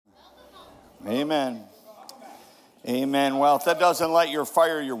Amen. Amen. Well, if that doesn't light your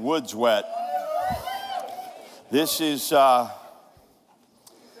fire, your wood's wet. This is a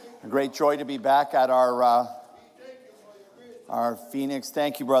great joy to be back at our Phoenix.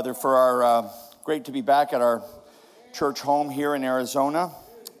 Thank you, brother, for our great to be back at our church home here in Arizona.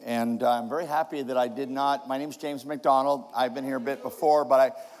 And I'm very happy that I did not. My name's James McDonald. I've been here a bit before,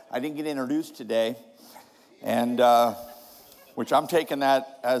 but I didn't get introduced today. And which I'm taking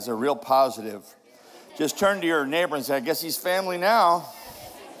that as a real positive. Just turn to your neighbor and say, I guess he's family now.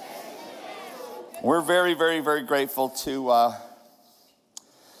 We're very, very, very grateful to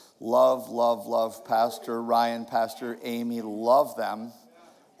love Pastor Ryan, Pastor Amy, love them.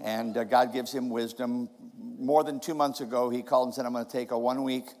 And God gives him wisdom. More than 2 months ago, he called and said, I'm going to take a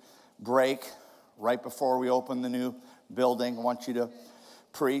 1-week break right before we open the new building. I want you to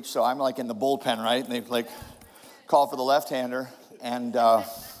preach. So I'm like in the bullpen, right? And they like call for the left-hander. And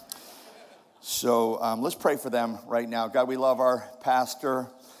so let's pray for them right now. God, we love our pastor,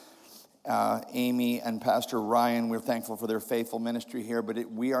 Amy, and Pastor Ryan. We're thankful for their faithful ministry here,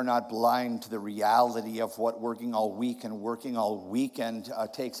 but we are not blind to the reality of what working all week and working all weekend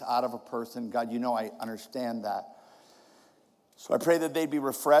takes out of a person. God, you know I understand that. So I pray that they'd be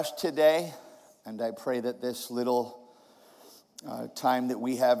refreshed today, and I pray that this little time that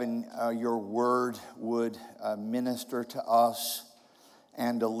we have in your word would minister to us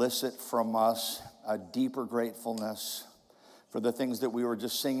and elicit from us a deeper gratefulness for the things that we were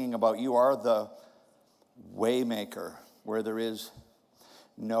just singing about. You are the way maker where there is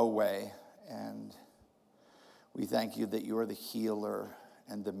no way. And we thank you that you are the healer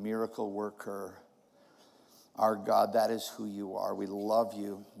and the miracle worker. Our God, that is who you are. We love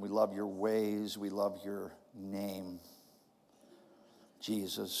you. We love your ways. We love your name.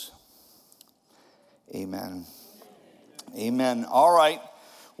 Jesus. Amen. Amen. All right.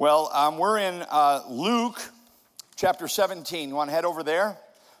 Well, we're in Luke chapter 17. You want to head over there?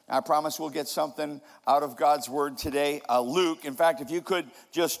 I promise we'll get something out of God's word today. Luke, in fact, if you could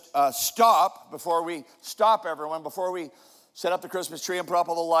just stop before we stop, everyone, before we set up the Christmas tree and put up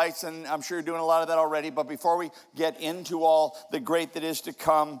all the lights, and I'm sure you're doing a lot of that already, but before we get into all the great that is to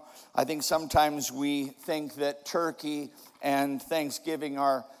come, I think sometimes we think that turkey and Thanksgiving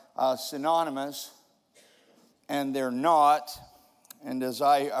are synonymous, and they're not. And as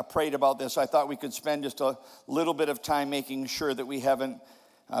I prayed about this, I thought we could spend just a little bit of time making sure that we haven't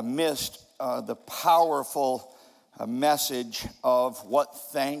missed the powerful message of what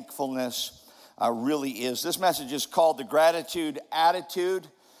thankfulness really is. This message is called the Gratitude Attitude.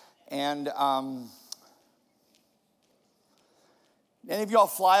 And any of y'all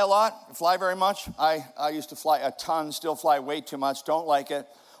fly a lot? Fly very much? I used to fly a ton, still fly way too much, don't like it.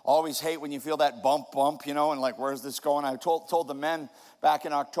 Always hate when you feel that bump, you know, and like, where's this going? I told the men back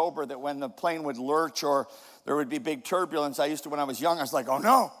in October that when the plane would lurch or there would be big turbulence, I used to, when I was young, I was like, oh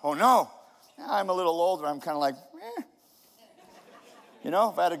no. Now I'm a little older, I'm kind of like, You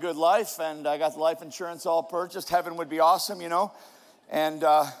know, if I had a good life and I got the life insurance all purchased, heaven would be awesome, you know. And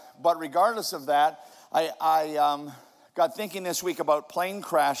but regardless of that, I got thinking this week about plane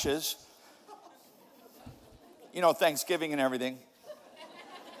crashes. You know, Thanksgiving and everything.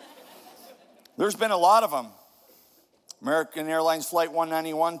 There's been a lot of them. American Airlines Flight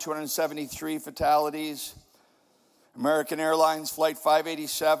 191, 273 fatalities. American Airlines Flight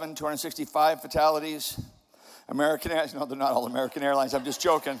 587, 265 fatalities. American Airlines, no, they're not all American Airlines, I'm just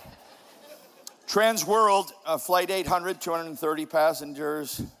joking. Trans World Flight 800, 230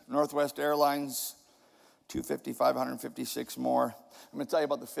 passengers. Northwest Airlines, 255, 156 more. I'm going to tell you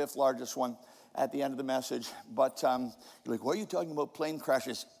about the fifth largest one at the end of the message, but you're like, why are you talking about plane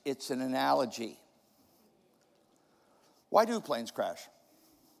crashes? It's an analogy. Why do planes crash?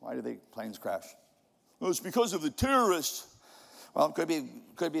 Why do planes crash? Well, it's because of the terrorists. Well, it could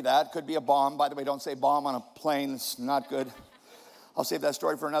be that. Could be a bomb. By the way, don't say bomb on a plane. It's not good. I'll save that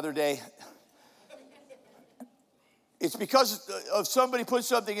story for another day. It's because of somebody put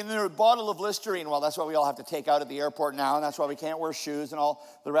something in their bottle of Listerine. Well, that's what we all have to take out at the airport now, and that's why we can't wear shoes and all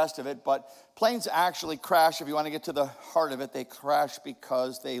the rest of it. But planes actually crash, if you want to get to the heart of it, they crash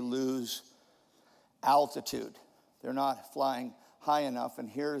because they lose altitude. They're not flying high enough. And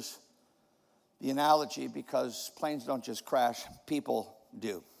here's the analogy, because planes don't just crash, people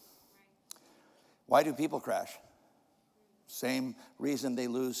do. Why do people crash? Same reason they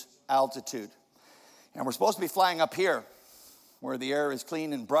lose altitude. And we're supposed to be flying up here, where the air is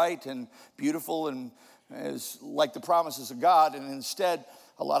clean and bright and beautiful and is like the promises of God. And instead,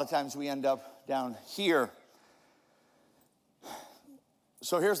 a lot of times we end up down here.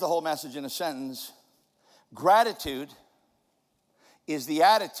 So here's the whole message in a sentence. Gratitude is the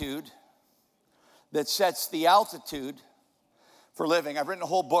attitude that sets the altitude for living. I've written a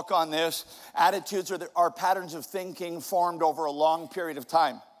whole book on this. Attitudes are patterns of thinking formed over a long period of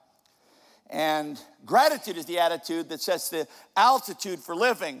time. And gratitude is the attitude that sets the altitude for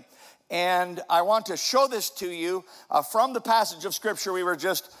living. And I want to show this to you from the passage of Scripture we were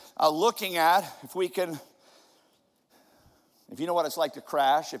just looking at. If you know what it's like to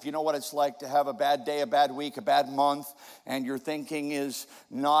crash, if you know what it's like to have a bad day, a bad week, a bad month, and your thinking is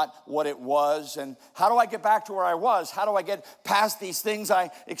not what it was, and how do I get back to where I was? How do I get past these things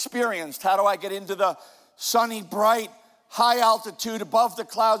I experienced? How do I get into the sunny, bright, high altitude, above the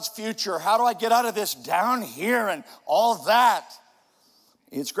clouds future? How do I get out of this down here and all that?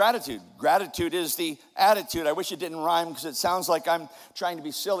 It's gratitude. Gratitude is the attitude. I wish it didn't rhyme because it sounds like I'm trying to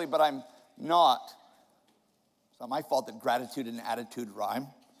be silly, but I'm not. It's not my fault that gratitude and attitude rhyme.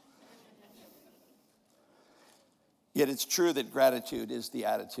 Yet it's true that gratitude is the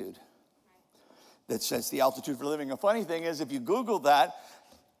attitude that sets the altitude for living. A funny thing is, if you Google that,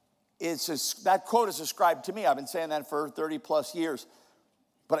 that quote is ascribed to me. I've been saying that for 30 plus years.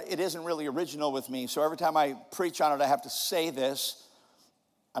 But it isn't really original with me. So every time I preach on it, I have to say this.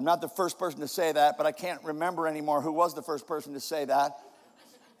 I'm not the first person to say that, but I can't remember anymore who was the first person to say that.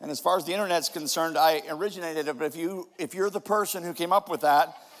 And as far as the internet's concerned, I originated it. But if you're the person who came up with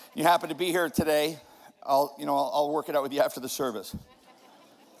that, you happen to be here today, I'll work it out with you after the service.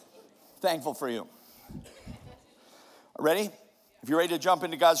 Thankful for you. Ready? If you're ready to jump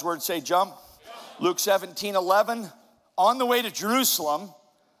into God's word, say jump. Luke 17:11. On the way to Jerusalem,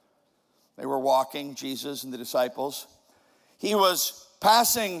 they were walking, Jesus and the disciples. He was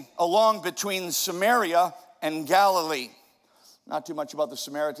passing along between Samaria and Galilee. Not too much about the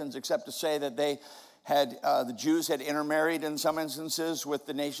Samaritans, except to say that the Jews had intermarried in some instances with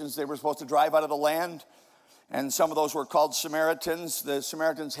the nations they were supposed to drive out of the land. And some of those were called Samaritans. The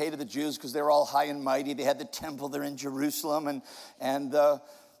Samaritans hated the Jews because they were all high and mighty. They had the temple there in Jerusalem. And the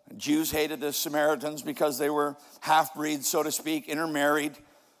Jews hated the Samaritans because they were half-breeds, so to speak, intermarried.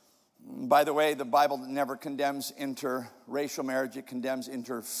 By the way, the Bible never condemns interracial marriage. It condemns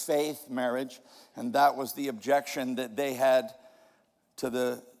interfaith marriage. And that was the objection that they had to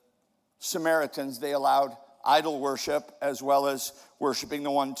the Samaritans. They allowed idol worship as well as worshiping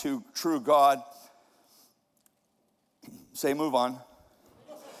the one true God. Say, move on.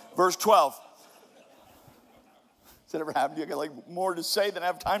 Verse 12. Has that ever happened to you? I got like more to say than I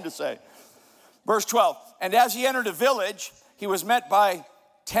have time to say. Verse 12. And as he entered a village, he was met by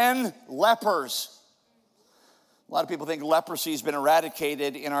 10 lepers. A lot of people think leprosy has been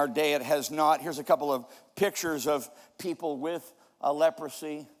eradicated. In our day, it has not. Here's a couple of pictures of people with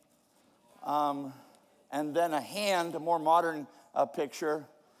leprosy. And then a more modern picture.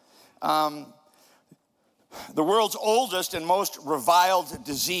 The world's oldest and most reviled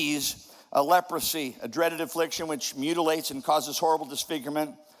disease, leprosy, a dreaded affliction which mutilates and causes horrible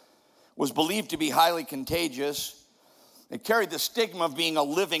disfigurement, was believed to be highly contagious. It carried the stigma of being a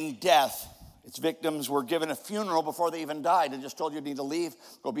living death. Its victims were given a funeral before they even died and just told you need to leave,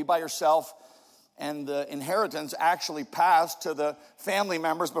 go be by yourself. And the inheritance actually passed to the family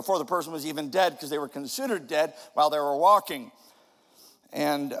members before the person was even dead because they were considered dead while they were walking.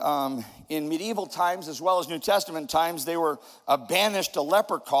 And in medieval times as well as New Testament times, they were banished to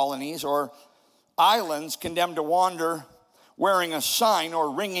leper colonies or islands, condemned to wander wearing a sign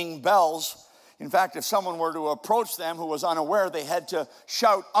or ringing bells. In fact, if someone were to approach them who was unaware, they had to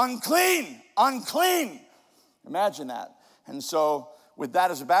shout, unclean, unclean. Imagine that. And so with that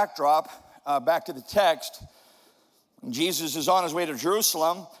as a backdrop, back to the text, Jesus is on his way to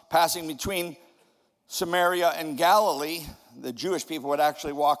Jerusalem, passing between Samaria and Galilee. The Jewish people would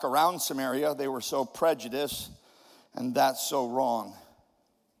actually walk around Samaria. They were so prejudiced, and that's so wrong.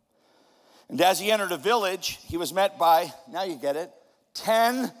 And as he entered a village, he was met by, now you get it,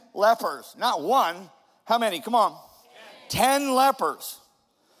 10 lepers. Not one. How many? Come on. 10 lepers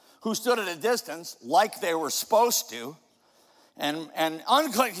who stood at a distance like they were supposed to. And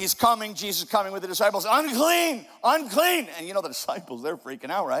unclean, he's coming, Jesus is coming with the disciples, unclean, unclean. And you know the disciples, they're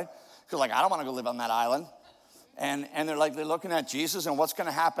freaking out, right? Because like, I don't want to go live on that island. And they're looking at Jesus and what's going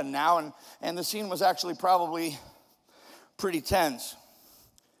to happen now. And the scene was actually probably pretty tense.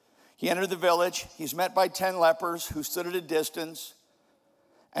 He entered the village. He's met by 10 lepers who stood at a distance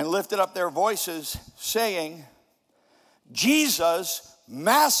and lifted up their voices saying, Jesus,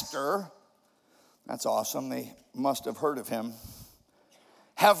 Master. That's awesome. They must have heard of him.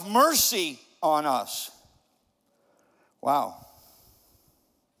 Have mercy on us. Wow.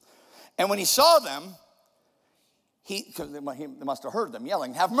 And when he saw them, because they must have heard them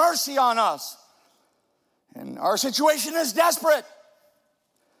yelling, have mercy on us. And our situation is desperate.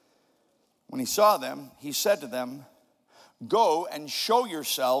 When he saw them, he said to them, go and show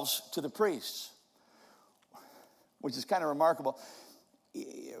yourselves to the priests, which is kind of remarkable.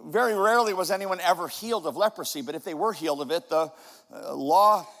 Very rarely was anyone ever healed of leprosy, but if they were healed of it, the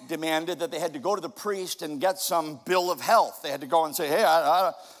law demanded that they had to go to the priest and get some bill of health. They had to go and say, hey,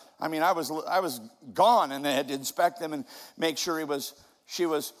 I was gone, and they had to inspect them and make sure she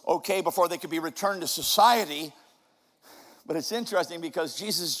was okay before they could be returned to society. But it's interesting because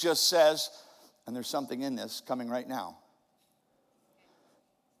Jesus just says, and there's something in this coming right now.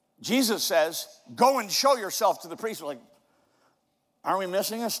 Jesus says, go and show yourself to the priest. We're like, aren't we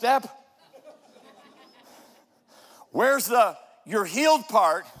missing a step? Where's the you're healed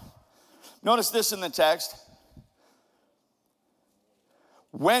part? Notice this in the text.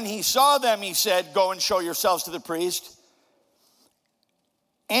 When he saw them, he said, go and show yourselves to the priest.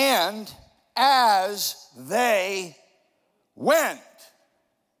 And as they went,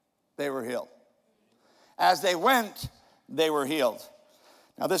 they were healed. As they went, they were healed.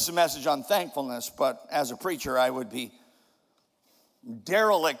 Now, this is a message on thankfulness, but as a preacher, I would be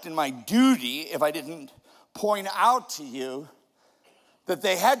derelict in my duty if I didn't point out to you that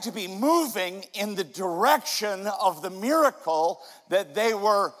they had to be moving in the direction of the miracle that they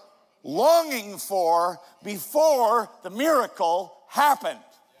were longing for before the miracle happened.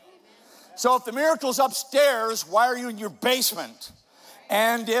 So if the miracle's upstairs, why are you in your basement?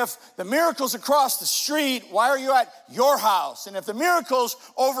 And if the miracle's across the street, why are you at your house? And if the miracle's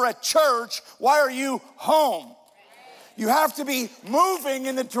over at church, why are you home? You have to be moving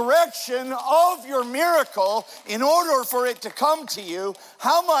in the direction of your miracle in order for it to come to you.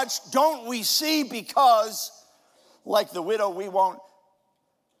 How much don't we see because, like the widow, we won't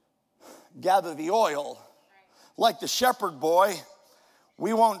gather the oil. Like the shepherd boy,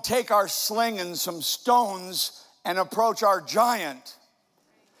 we won't take our sling and some stones and approach our giant.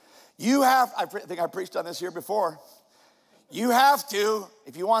 I think I preached on this here before. You have to,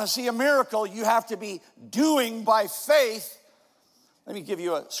 if you want to see a miracle, you have to be doing by faith. Let me give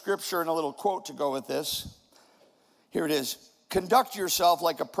you a scripture and a little quote to go with this. Here it is. Conduct yourself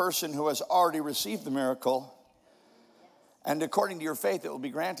like a person who has already received the miracle, and according to your faith, it will be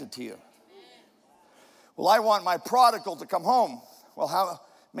granted to you. Well, I want my prodigal to come home. Well, how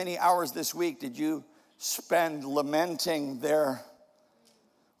many hours this week did you spend lamenting their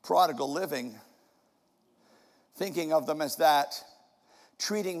prodigal living, thinking of them as that,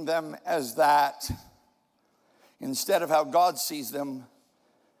 treating them as that, instead of how God sees them,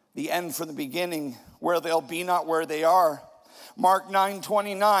 the end from the beginning, where they'll be, not where they are. Mark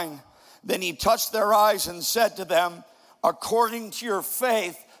 9:29, then he touched their eyes and said to them, according to your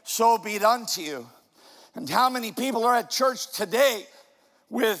faith, so be it unto you. And how many people are at church today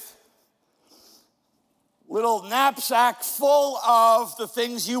with little knapsack full of the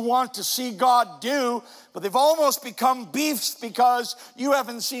things you want to see God do, but they've almost become beefs because you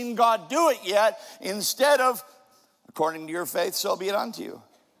haven't seen God do it yet, instead of, according to your faith, so be it unto you.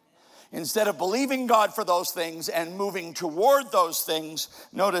 Instead of believing God for those things and moving toward those things,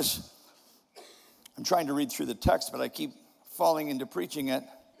 notice, I'm trying to read through the text, but I keep falling into preaching it.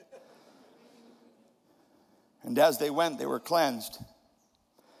 And as they went, they were cleansed.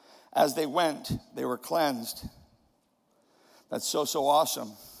 As they went, they were cleansed. That's so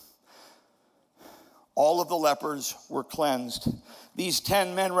awesome. All of the lepers were cleansed. These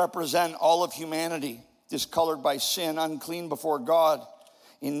 10 men represent all of humanity, discolored by sin, unclean before God,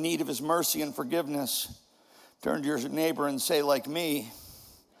 in need of his mercy and forgiveness. Turn to your neighbor and say, like me.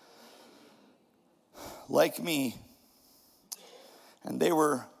 Like me. And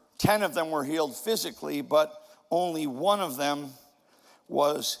 10 of them were healed physically, but only one of them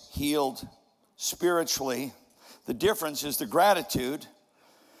was healed spiritually. The difference is the gratitude.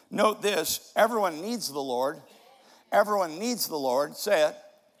 Note this, everyone needs the Lord. Everyone needs the Lord. Say it.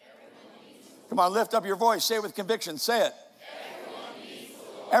 Come on, lift up your voice. Say it with conviction. Say it.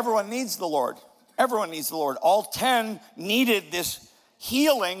 Everyone needs the Lord. Everyone needs the Lord. All 10 needed this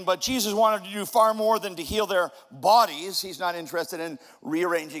healing, but Jesus wanted to do far more than to heal their bodies. He's not interested in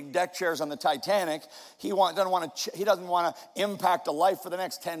rearranging deck chairs on the Titanic. He doesn't want to impact a life for the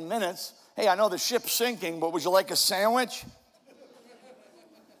next 10 minutes. Hey, I know the ship's sinking, but would you like a sandwich?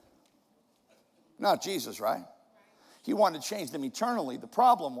 Not Jesus, right? He wanted to change them eternally. The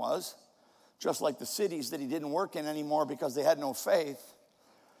problem was, just like the cities that he didn't work in anymore because they had no faith,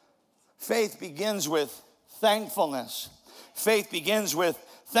 faith begins with thankfulness. Faith begins with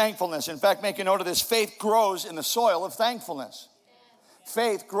thankfulness. In fact, make a note of this. Faith grows in the soil of thankfulness.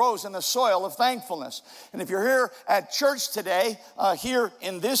 Faith grows in the soil of thankfulness. And if you're here at church today, here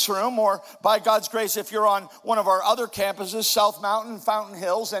in this room, or by God's grace, if you're on one of our other campuses, South Mountain, Fountain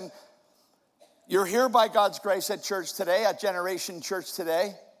Hills, and you're here by God's grace at church today, at Generation Church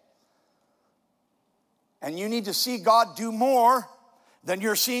today, and you need to see God do more than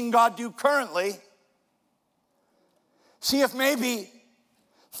you're seeing God do currently. See if maybe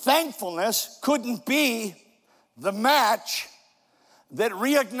thankfulness couldn't be the match that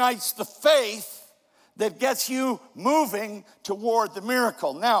reignites the faith that gets you moving toward the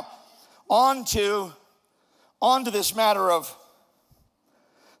miracle. Now, on to this matter of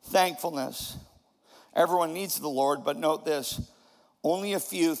thankfulness. Everyone needs the Lord, but note this, only a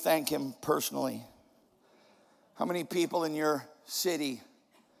few thank him personally. How many people in your city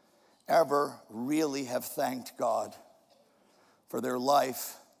ever really have thanked God for their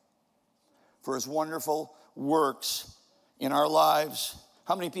life, for his wonderful works in our lives?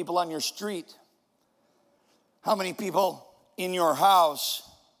 How many people on your street? How many people in your house?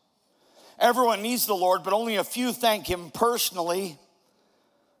 Everyone needs the Lord, but only a few thank him personally.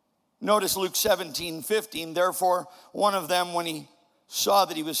 Notice Luke 17:15. Therefore, one of them, when he saw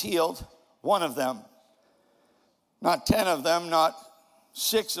that he was healed, one of them, not 10 of them, not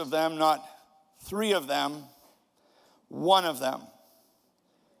 6 of them, not 3 of them, one of them.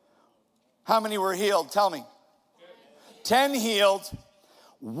 How many were healed? Tell me. 10 healed.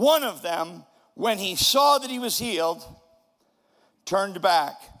 One of them, when he saw that he was healed, turned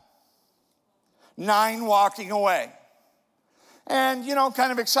back. 9 walking away. And,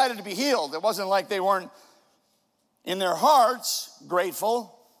 kind of excited to be healed. It wasn't like they weren't in their hearts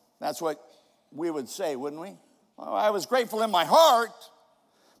grateful. That's what we would say, wouldn't we? Well, I was grateful in my heart,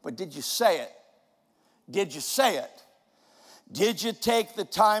 but did you say it? Did you say it? Did you take the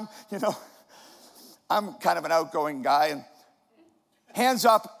time? I'm kind of an outgoing guy, and hands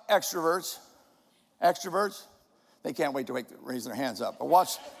up, extroverts. Extroverts, they can't wait to raise their hands up. But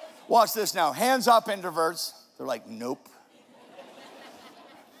watch this now. Hands up, introverts. They're like, nope.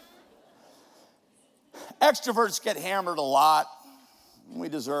 Extroverts get hammered a lot. We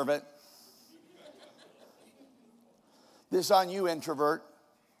deserve it. This on you, introvert.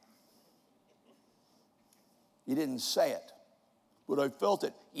 You didn't say it, but I felt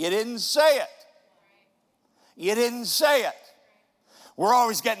it. You didn't say it. You didn't say it. We're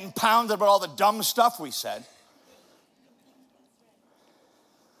always getting pounded about all the dumb stuff we said.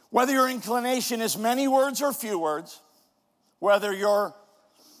 Whether your inclination is many words or few words, whether your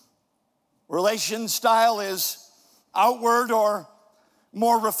relation style is outward or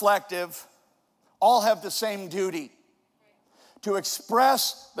more reflective, all have the same duty to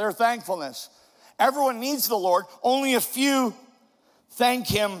express their thankfulness. Everyone needs the Lord. Only a few thank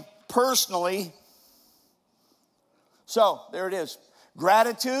him personally. So, there it is.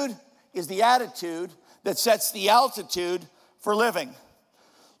 Gratitude is the attitude that sets the altitude for living.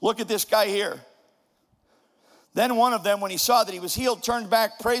 Look at this guy here. Then one of them, when he saw that he was healed, turned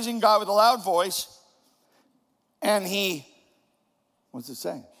back, praising God with a loud voice. And he, what's it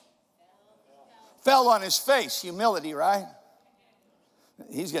say? Fell on his face. Humility, right?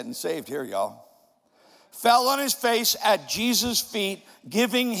 He's getting saved here, y'all. Fell on his face at Jesus' feet,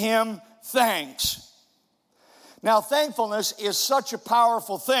 giving him thanks. Now, thankfulness is such a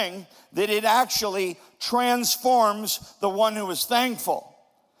powerful thing that it actually transforms the one who is thankful.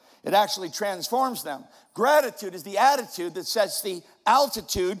 It actually transforms them. Gratitude is the attitude that sets the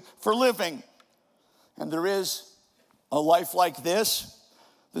altitude for living. And there is a life like this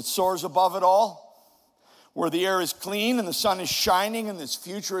that soars above it all, where the air is clean and the sun is shining and this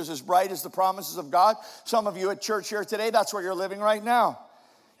future is as bright as the promises of God. Some of you at church here today, that's where you're living right now.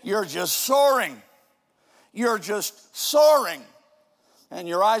 You're just soaring. You're just soaring. And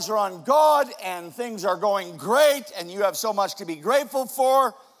your eyes are on God and things are going great and you have so much to be grateful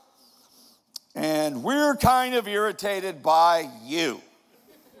for. And we're kind of irritated by you.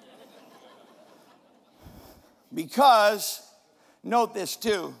 Because, note this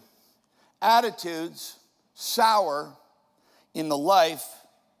too, attitudes sour in the life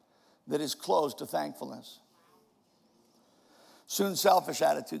that is closed to thankfulness. Soon selfish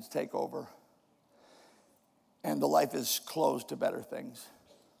attitudes take over, and the life is closed to better things.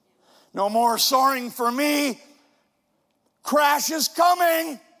 No more soaring for me. Crash is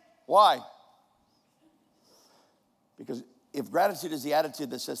coming. Why? Because if gratitude is the attitude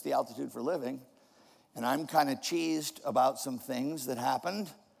that sets the altitude for living, and I'm kind of cheesed about some things that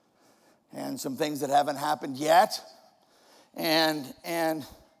happened, and some things that haven't happened yet. And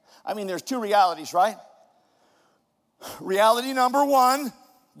I mean, there's 2 realities, right? Reality number 1,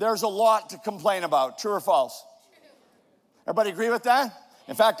 there's a lot to complain about. True or false? Everybody agree with that?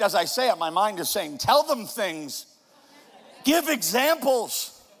 In fact, as I say it, my mind is saying, tell them things. Give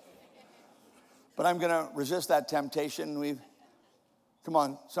examples. But I'm going to resist that temptation. Come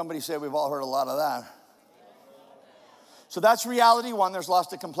on, somebody say we've all heard a lot of that. So that's reality one. There's lots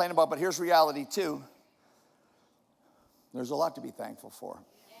to complain about, but here's reality two. There's a lot to be thankful for.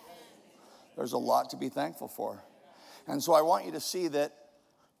 There's a lot to be thankful for. And so I want you to see that,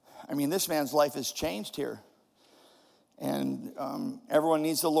 this man's life has changed here. And everyone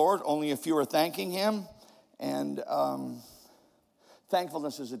needs the Lord. Only a few are thanking him. And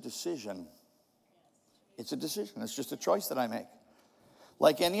thankfulness is a decision. It's a decision. It's just a choice that I make.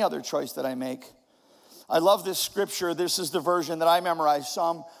 Like any other choice that I make. I love this scripture. This is the version that I memorized.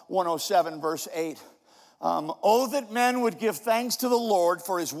 Psalm 107, verse 8. Oh, that men would give thanks to the Lord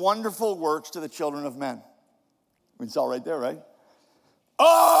for his wonderful works to the children of men. It's all right there, right?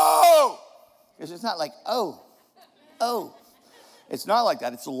 Oh! Because it's not like, oh. It's not like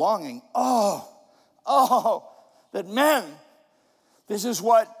that. It's a longing. Oh, that men, this is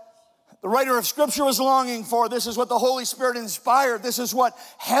what the writer of Scripture was longing for. This is what the Holy Spirit inspired. This is what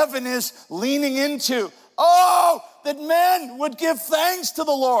heaven is leaning into. Oh, that men would give thanks to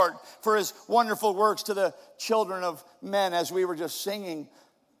the Lord for his wonderful works to the children of men, as we were just singing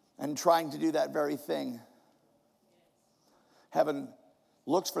and trying to do that very thing. Heaven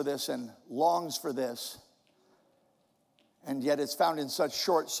looks for this and longs for this, and yet it's found in such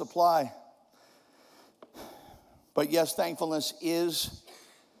short supply. But yes, thankfulness is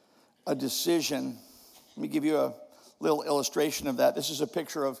a decision. Let me give you a little illustration of that. This is a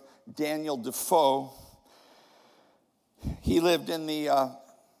picture of Daniel Defoe. He lived in the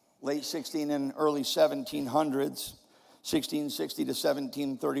late 16 and early 1700s, 1660 to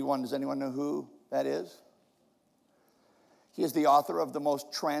 1731. Does anyone know who that is? He is the author of the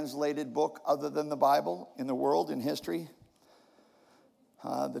most translated book other than the Bible in the world, in history.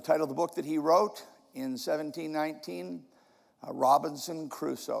 The title of the book that he wrote in 1719, Robinson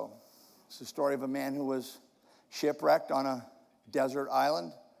Crusoe. It's the story of a man who was shipwrecked on a desert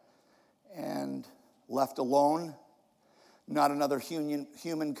island and left alone. Not another human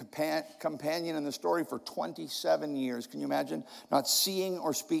companion in the story for 27 years. Can you imagine? Not seeing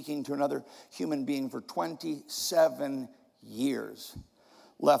or speaking to another human being for 27 years.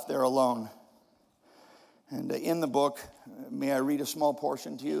 Left there alone. And in the book, may I read a small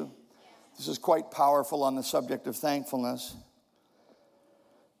portion to you? This is quite powerful on the subject of thankfulness.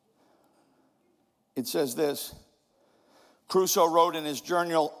 It says this. Crusoe wrote in his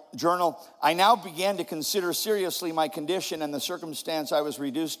journal, I now began to consider seriously my condition and the circumstance I was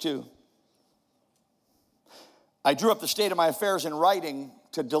reduced to. I drew up the state of my affairs in writing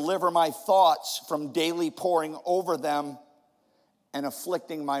to deliver my thoughts from daily poring over them and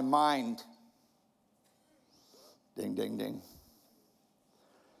afflicting my mind. Ding, ding, ding.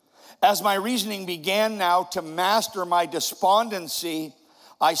 As my reasoning began now to master my despondency,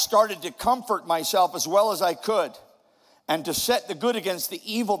 I started to comfort myself as well as I could, and to set the good against the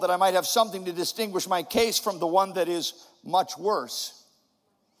evil, that I might have something to distinguish my case from the one that is much worse.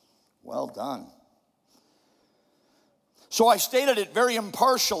 Well done. So I stated it very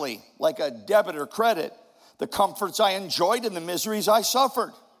impartially, like a debit or credit, the comforts I enjoyed and the miseries I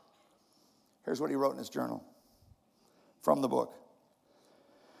suffered. Here's what he wrote in his journal from the book.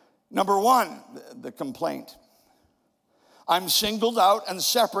 Number one, the complaint. I'm singled out and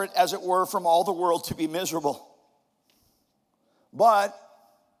separate, as it were, from all the world to be miserable. But,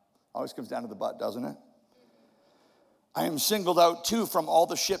 always comes down to the but, doesn't it? I am singled out too from all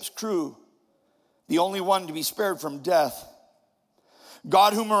the ship's crew, the only one to be spared from death.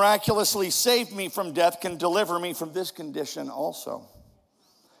 God, who miraculously saved me from death, can deliver me from this condition also.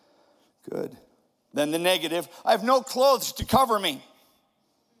 Good. Then the negative, I have no clothes to cover me.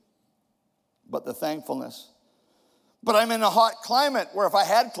 But the thankfulness. But I'm in a hot climate where if I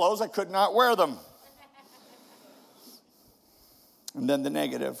had clothes, I could not wear them. And then the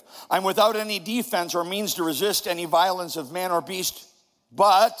negative. I'm without any defense or means to resist any violence of man or beast,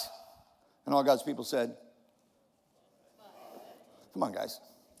 but, and all God's people said, come on, guys.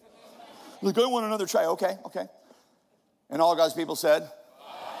 Look, I want another try. Okay. And all God's people said,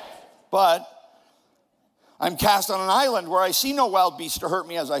 but I'm cast on an island where I see no wild beast to hurt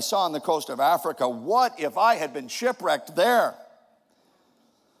me as I saw on the coast of Africa. What if I had been shipwrecked there?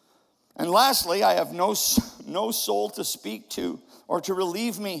 And lastly, I have no soul to speak to or to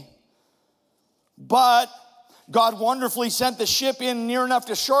relieve me. But God wonderfully sent the ship in near enough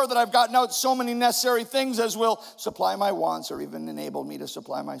to shore that I've gotten out so many necessary things as will supply my wants or even enable me to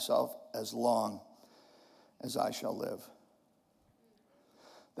supply myself as long as I shall live.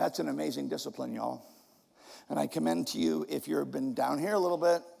 That's an amazing discipline, y'all. And I commend to you, if you've been down here a little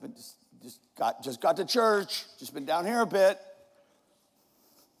bit, but just got to church, just been down here a bit,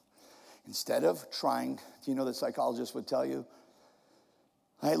 instead of trying, do you know that psychologists would tell you,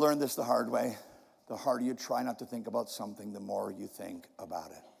 I learned this the hard way. The harder you try not to think about something, the more you think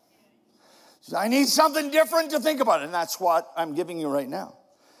about it. So I need something different to think about, and that's what I'm giving you right now.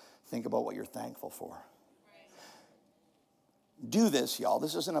 Think about what you're thankful for. Do this, y'all.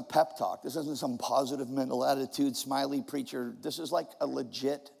 This isn't a pep talk. This isn't some positive mental attitude, smiley preacher. This is like a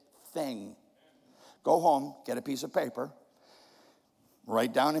legit thing. Go home, get a piece of paper,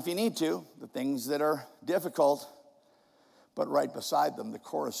 write down if you need to the things that are difficult, but right beside them the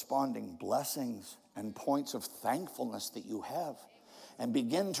corresponding blessings and points of thankfulness that you have. And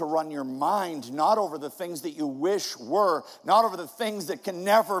begin to run your mind not over the things that you wish were, not over the things that can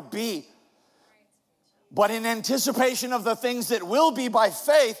never be, but in anticipation of the things that will be by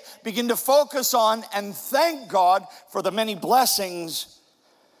faith, begin to focus on and thank God for the many blessings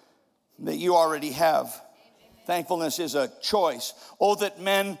that you already have. Amen. Thankfulness is a choice. Oh, that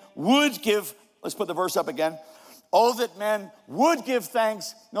men would give, let's put the verse up again. Oh, that men would give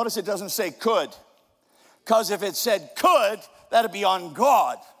thanks. Notice it doesn't say could. Because if it said could, that'd be on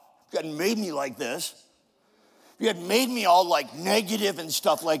God. If you hadn't made me like this, if you had made me all like negative and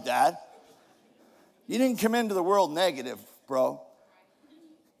stuff like that, you didn't come into the world negative, bro.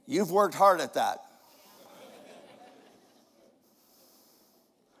 You've worked hard at that.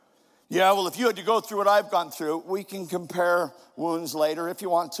 Yeah, well, if you had to go through what I've gone through, we can compare wounds later. If you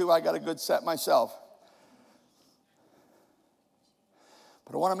want to, I got a good set myself.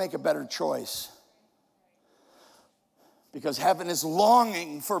 But I want to make a better choice. Because heaven is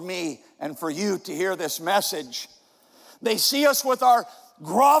longing for me and for you to hear this message. They see us with our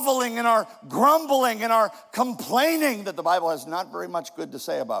groveling and our grumbling and our complaining that the Bible has not very much good to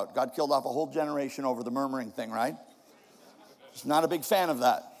say about. God killed off a whole generation over the murmuring thing, right? He's not a big fan of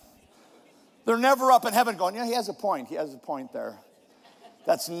that. They're never up in heaven going, yeah, he has a point. He has a point there.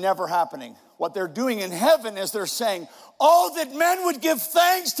 That's never happening. What they're doing in heaven is they're saying, oh, that men would give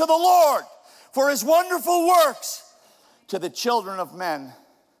thanks to the Lord for his wonderful works to the children of men.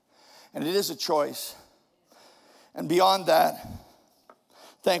 And it is a choice. And beyond that,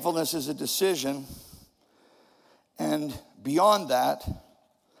 thankfulness is a decision. And beyond that,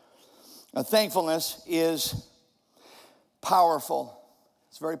 thankfulness is powerful.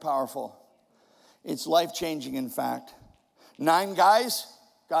 It's very powerful. It's life-changing, in fact. 9 guys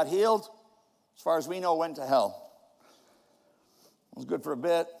got healed. As far as we know, went to hell. It was good for a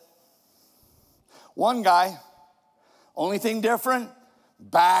bit. 1 guy, only thing different,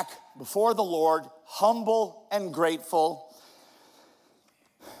 back before the Lord, humble and grateful.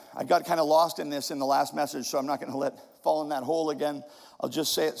 I got kind of lost in this in the last message, so I'm not going to fall in that hole again. I'll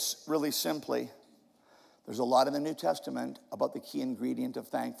just say it really simply. There's a lot in the New Testament about the key ingredient of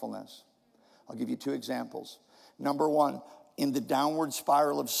thankfulness. I'll give you 2 examples. Number 1, in the downward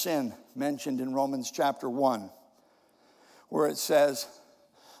spiral of sin mentioned in Romans chapter 1, where it says,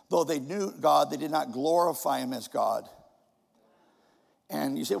 though they knew God, they did not glorify him as God.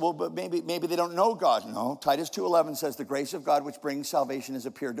 And you say, well, but maybe they don't know God. No, Titus 2:11 says, the grace of God which brings salvation has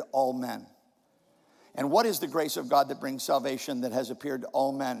appeared to all men. And what is the grace of God that brings salvation that has appeared to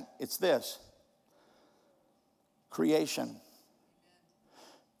all men? It's this. Creation.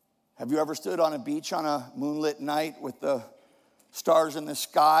 Have you ever stood on a beach on a moonlit night with the stars in the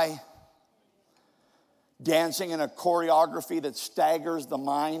sky, dancing in a choreography that staggers the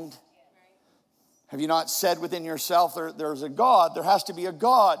mind? Have you not said within yourself, there's a God, there has to be a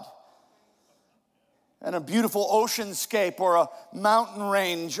God? And a beautiful oceanscape or a mountain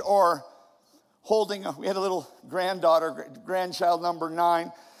range or we had a little granddaughter, grandchild number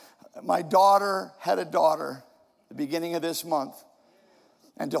 9. My daughter had a daughter the beginning of this month.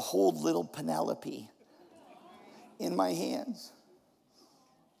 And to hold little Penelope in my hands.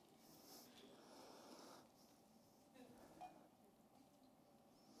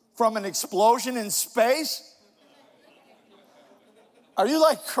 From an explosion in space? Are you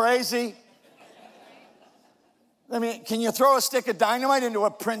like crazy? I mean, can you throw a stick of dynamite into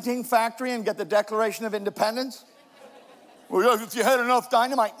a printing factory and get the Declaration of Independence? Well, if you had enough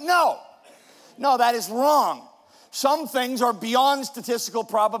dynamite. No, that is wrong. Some things are beyond statistical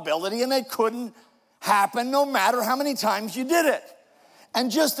probability and they couldn't happen no matter how many times you did it. And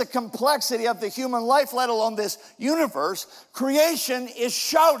just the complexity of the human life, let alone this universe, creation is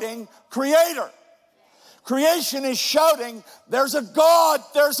shouting, Creator. Creation is shouting, there's a God,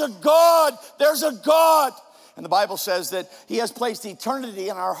 there's a God, there's a God. And the Bible says that he has placed eternity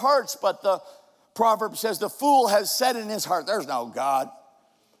in our hearts, but the proverb says the fool has said in his heart, there's no God.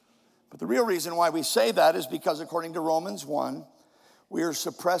 But the real reason why we say that is because according to Romans 1, we are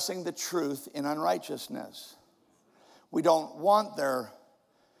suppressing the truth in unrighteousness. We don't want there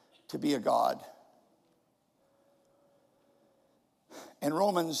to be a God. And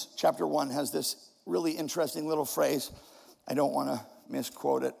Romans chapter 1 has this really interesting little phrase. I don't want to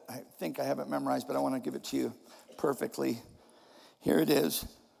misquote it. I think I have it memorized, but I want to give it to you perfectly. Here it is.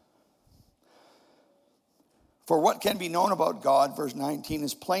 For what can be known about God, verse 19,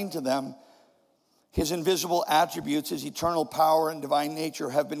 is plain to them. His invisible attributes, his eternal power and divine nature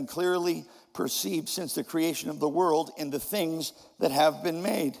have been clearly perceived since the creation of the world in the things that have been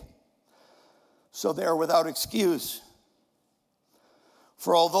made. So they are without excuse.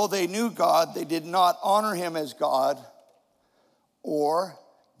 For although they knew God, they did not honor him as God or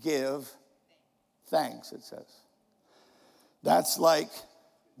give thanks, it says. That's like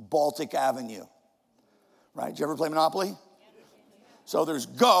Baltic Avenue, right? Did you ever play Monopoly? So there's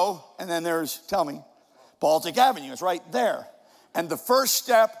go, and then there's, tell me, Baltic Avenue. It's right there. And the first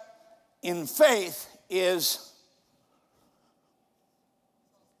step in faith is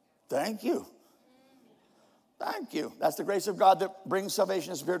thank you. Thank you. That's the grace of God that brings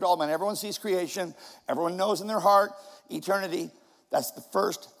salvation and spirit to all men. Everyone sees creation. Everyone knows in their heart eternity. That's the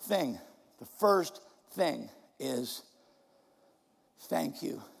first thing. The first thing is thank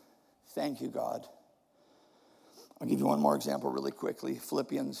you. Thank you, God. I'll give you one more example really quickly.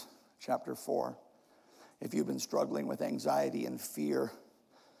 Philippians chapter 4. If you've been struggling with anxiety and fear,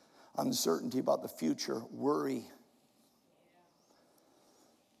 uncertainty about the future, worry.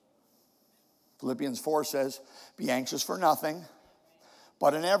 Philippians 4 says, be anxious for nothing,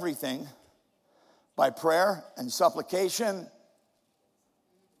 but in everything, by prayer and supplication,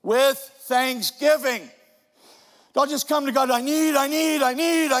 with thanksgiving. Don't just come to God, I need.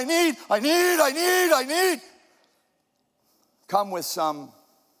 Come with some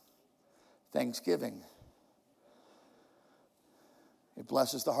thanksgiving. It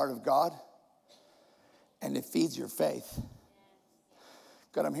blesses the heart of God, and it feeds your faith.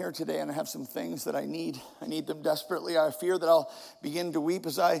 God, I'm here today, and I have some things that I need. I need them desperately. I fear that I'll begin to weep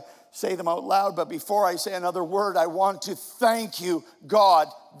as I say them out loud. But before I say another word, I want to thank you, God,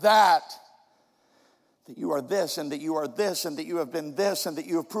 that you are this, and that you are this, and that you have been this, and that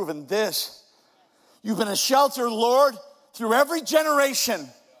you have proven this. You've been a shelter, Lord, through every generation.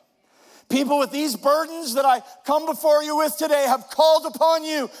 People with these burdens that I come before you with today have called upon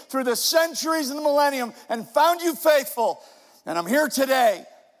you through the centuries and the millennium and found you faithful. And I'm here today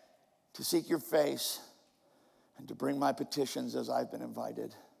to seek your face and to bring my petitions as I've been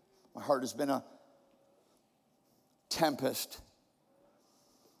invited. My heart has been a tempest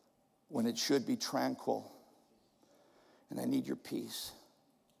when it should be tranquil. And I need your peace.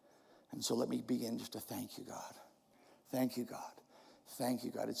 And so let me begin just to thank you, God. Thank you, God. Thank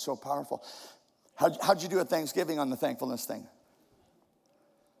you, God. It's so powerful. How'd you do at Thanksgiving on the thankfulness thing?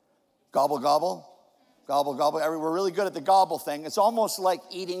 Gobble, gobble. Gobble, gobble. We're really good at the gobble thing. It's almost like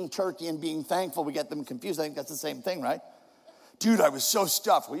eating turkey and being thankful. We get them confused. I think that's the same thing, right? Dude, I was so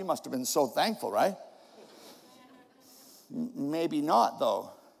stuffed. Well, you must have been so thankful, right? Maybe not,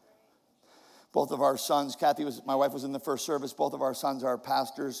 though. Both of our sons, my wife was in the first service. Both of our sons are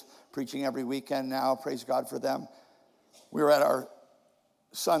pastors, preaching every weekend now. Praise God for them. We were at our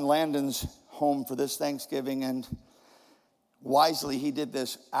son Landon's home for this Thanksgiving, and wisely he did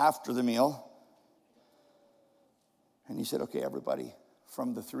this after the meal. And he said, okay, everybody,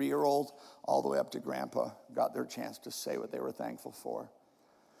 from the 3-year-old all the way up to grandpa, got their chance to say what they were thankful for.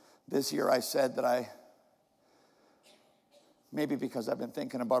 This year I said that maybe because I've been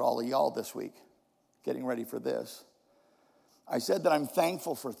thinking about all of y'all this week, getting ready for this, I said that I'm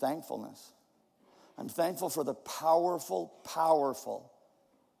thankful for thankfulness. I'm thankful for the powerful, powerful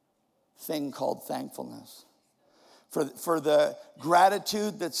thing called thankfulness. For the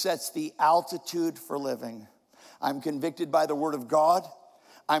gratitude that sets the altitude for living. I'm convicted by the word of God.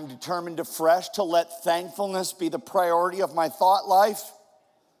 I'm determined afresh to let thankfulness be the priority of my thought life.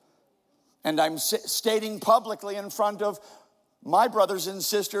 And I'm stating publicly in front of my brothers and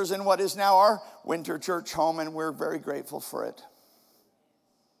sisters in what is now our winter church home, and we're very grateful for it.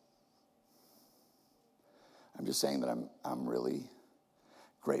 I'm just saying that I'm really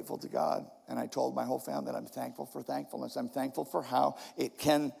grateful to God. And I told my whole family that I'm thankful for thankfulness. I'm thankful for how it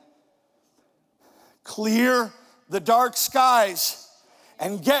can clear the dark skies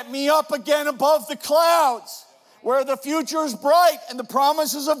and get me up again above the clouds where the future is bright and the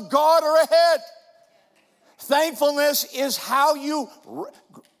promises of God are ahead. Thankfulness is how you,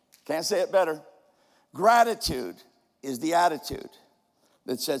 can't say it better, gratitude is the attitude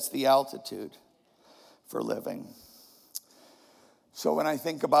that sets the altitude for living. So when I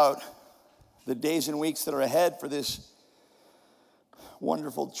think about the days and weeks that are ahead for this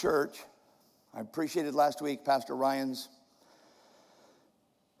wonderful church, I appreciated last week Pastor Ryan's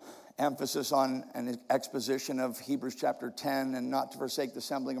emphasis on an exposition of Hebrews chapter 10 and not to forsake the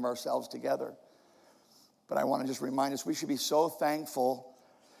assembling of ourselves together. But I want to just remind us, we should be so thankful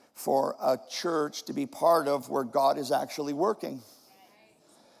for a church to be part of where God is actually working.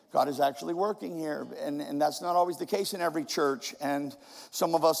 God is actually working here, and that's not always the case in every church. And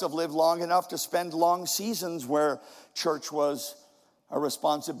some of us have lived long enough to spend long seasons where church was a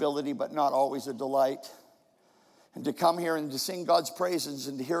responsibility but not always a delight. And to come here and to sing God's praises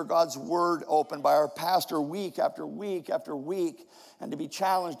and to hear God's word opened by our pastor week after week after week, and to be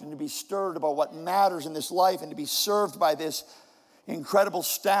challenged and to be stirred about what matters in this life and to be served by this incredible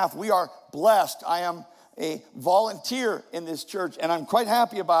staff. We are blessed. I am a volunteer in this church, and I'm quite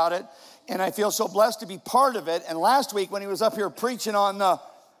happy about it, and I feel so blessed to be part of it. And last week when he was up here preaching on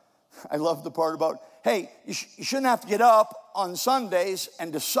I love the part about, hey, you shouldn't have to get up on Sundays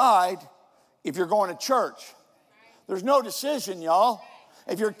and decide if you're going to church. There's no decision, y'all.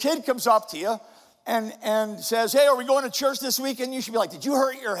 If your kid comes up to you and says, hey, are we going to church this weekend? You should be like, did you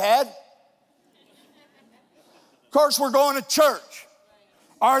hurt your head? Of course we're going to church.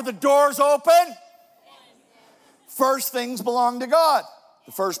 Are the doors open? First things belong to God.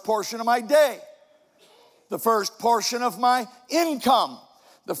 The first portion of my day. The first portion of my income.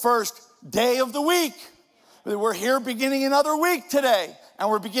 The first day of the week. We're here beginning another week today. And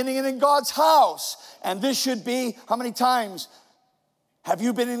we're beginning it in God's house. And this should be, how many times have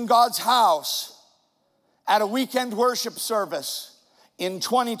you been in God's house at a weekend worship service in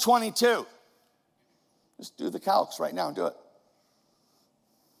 2022? Just do the calcs right now and do it.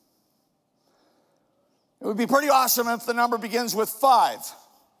 It would be pretty awesome if the number begins with 5.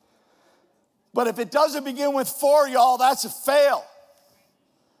 But if it doesn't begin with 4, y'all, that's a fail.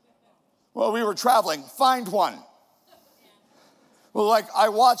 Well, we were traveling. Find one. Well, like I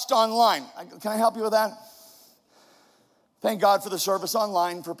watched online. Can I help you with that? Thank God for the service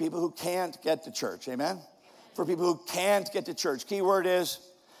online for people who can't get to church. Amen? For people who can't get to church. Key word is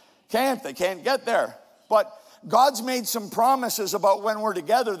can't. They can't get there. But God's made some promises about when we're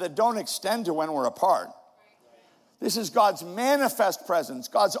together that don't extend to when we're apart. This is God's manifest presence.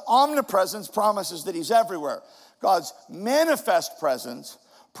 God's omnipresence promises that he's everywhere. God's manifest presence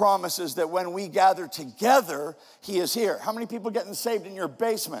promises that when we gather together, he is here. How many people getting saved in your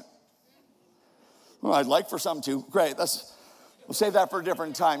basement? Well, I'd like for some to. Great. We'll save that for a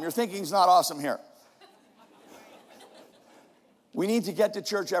different time. Your thinking's not awesome here. We need to get to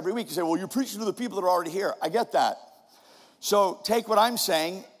church every week. You say, well, you're preaching to the people that are already here. I get that. So take what I'm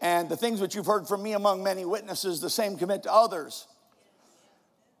saying and the things which you've heard from me among many witnesses, the same commit to others.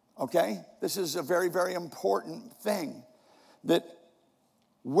 Okay? This is a very, very important thing. That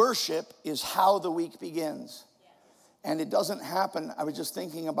worship is how the week begins. And it doesn't happen. I was just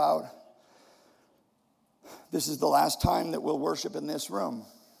thinking about, this is the last time that we'll worship in this room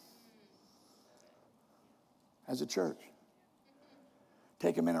as a church.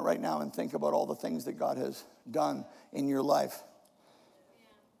 Take a minute right now and think about all the things that God has done in your life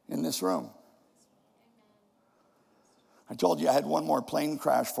in this room. I told you I had one more plane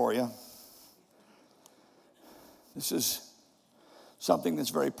crash for you. This is something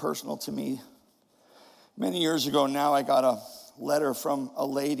that's very personal to me. Many years ago now, I got a letter from a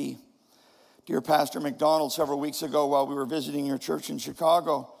lady. Dear Pastor McDonald, several weeks ago while we were visiting your church in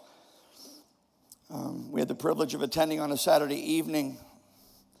Chicago, we had the privilege of attending on a Saturday evening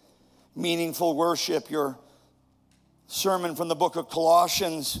meaningful worship, your sermon from the book of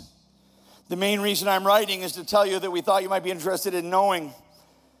Colossians. The main reason I'm writing is to tell you that we thought you might be interested in knowing.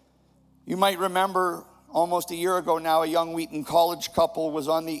 You might remember almost a year ago now, a young Wheaton College couple was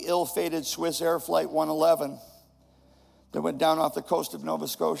on the ill-fated Swiss Air Flight 111 that went down off the coast of Nova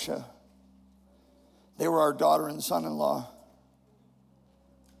Scotia. They were our daughter and son-in-law.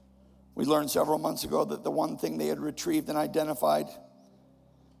 We learned several months ago that the one thing they had retrieved and identified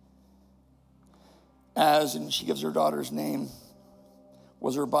as, and she gives her daughter's name,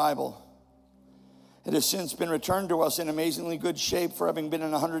 was her Bible. It has since been returned to us in amazingly good shape for having been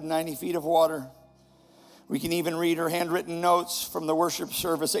in 190 feet of water. We can even read her handwritten notes from the worship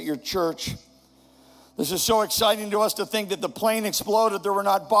service at your church. This is so exciting to us to think that the plane exploded. There were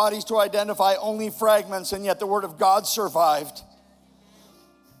not bodies to identify, only fragments, and yet the word of God survived.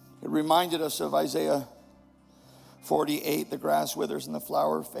 It reminded us of Isaiah 48, the grass withers and the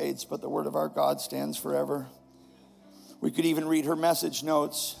flower fades, but the word of our God stands forever. We could even read her message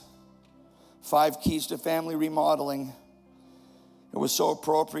notes, 5 keys to family remodeling. It was so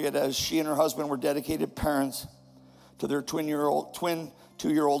appropriate as she and her husband were dedicated parents to their twin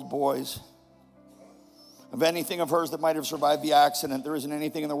 2-year-old boys. Of anything of hers that might have survived the accident, there isn't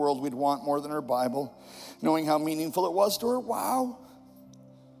anything in the world we'd want more than her Bible. Knowing how meaningful it was to her, wow.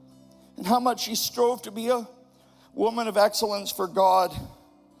 and how much she strove to be a woman of excellence for God.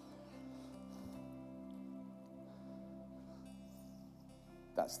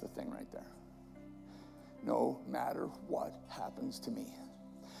 That's the thing right there. No matter what happens to me,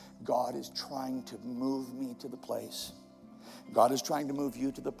 God is trying to move me to the place. God is trying to move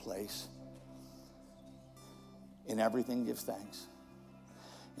you to the place. In everything, give thanks.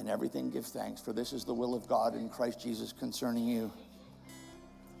 In everything, give thanks, for this is the will of God in Christ Jesus concerning you.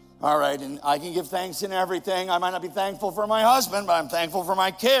 All right, and I can give thanks in everything. I might not be thankful for my husband, but I'm thankful for my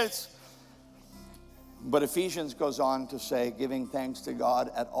kids. But Ephesians goes on to say, giving thanks to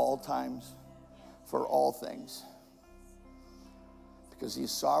God at all times for all things. Because he's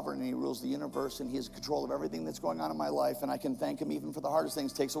sovereign and he rules the universe and he has control of everything that's going on in my life. And I can thank him even for the hardest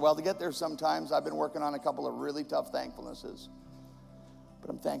things. It takes a while to get there sometimes. I've been working on a couple of really tough thankfulnesses. But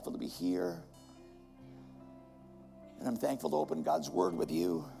I'm thankful to be here. And I'm thankful to open God's word with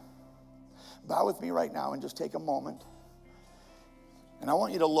you. Bow with me right now and just take a moment. And I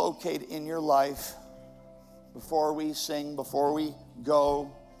want you to locate in your life, before we sing, before we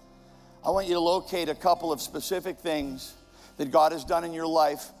go, I want you to locate a couple of specific things that God has done in your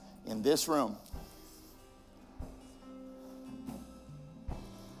life in this room.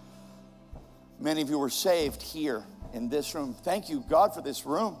 Many of you were saved here in this room. Thank you, God, for this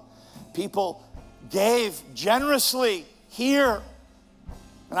room. People gave generously here.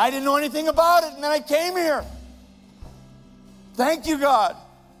 And I didn't know anything about it, and then I came here. Thank you, God.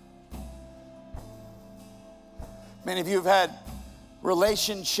 Many of you have had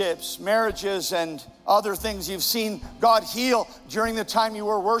relationships, marriages, and other things you've seen God heal during the time you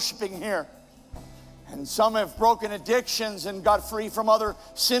were worshiping here. And some have broken addictions and got free from other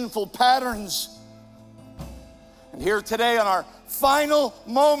sinful patterns. And here today on our final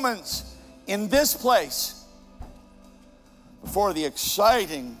moments in this place, before the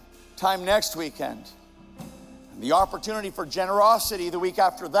exciting time next weekend, and the opportunity for generosity the week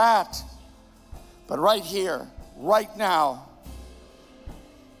after that, but right here, right now,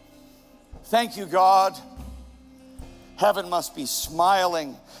 thank you, God. Heaven must be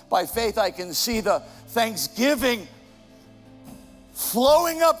smiling. By faith, I can see the thanksgiving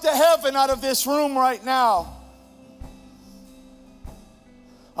flowing up to heaven out of this room right now.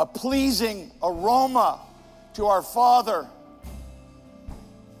 A pleasing aroma to our Father.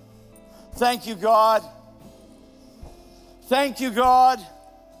 Thank you, God. Thank you, God.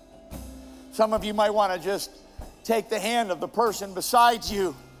 Some of you might want to just take the hand of the person beside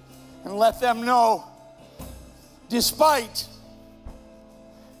you and let them know, despite,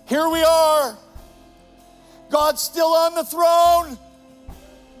 here we are, God's still on the throne.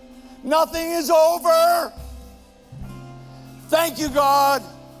 Nothing is over. Thank you, God.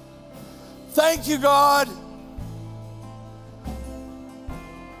 Thank you, God.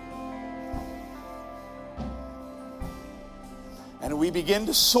 And we begin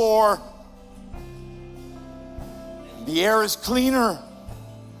to soar. The air is cleaner.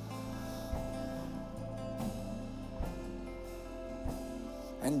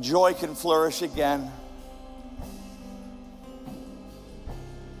 And joy can flourish again.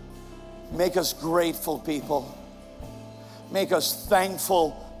 Make us grateful people. Make us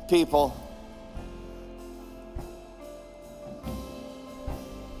thankful people.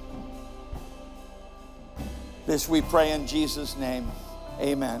 This we pray in Jesus' name.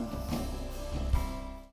 Amen.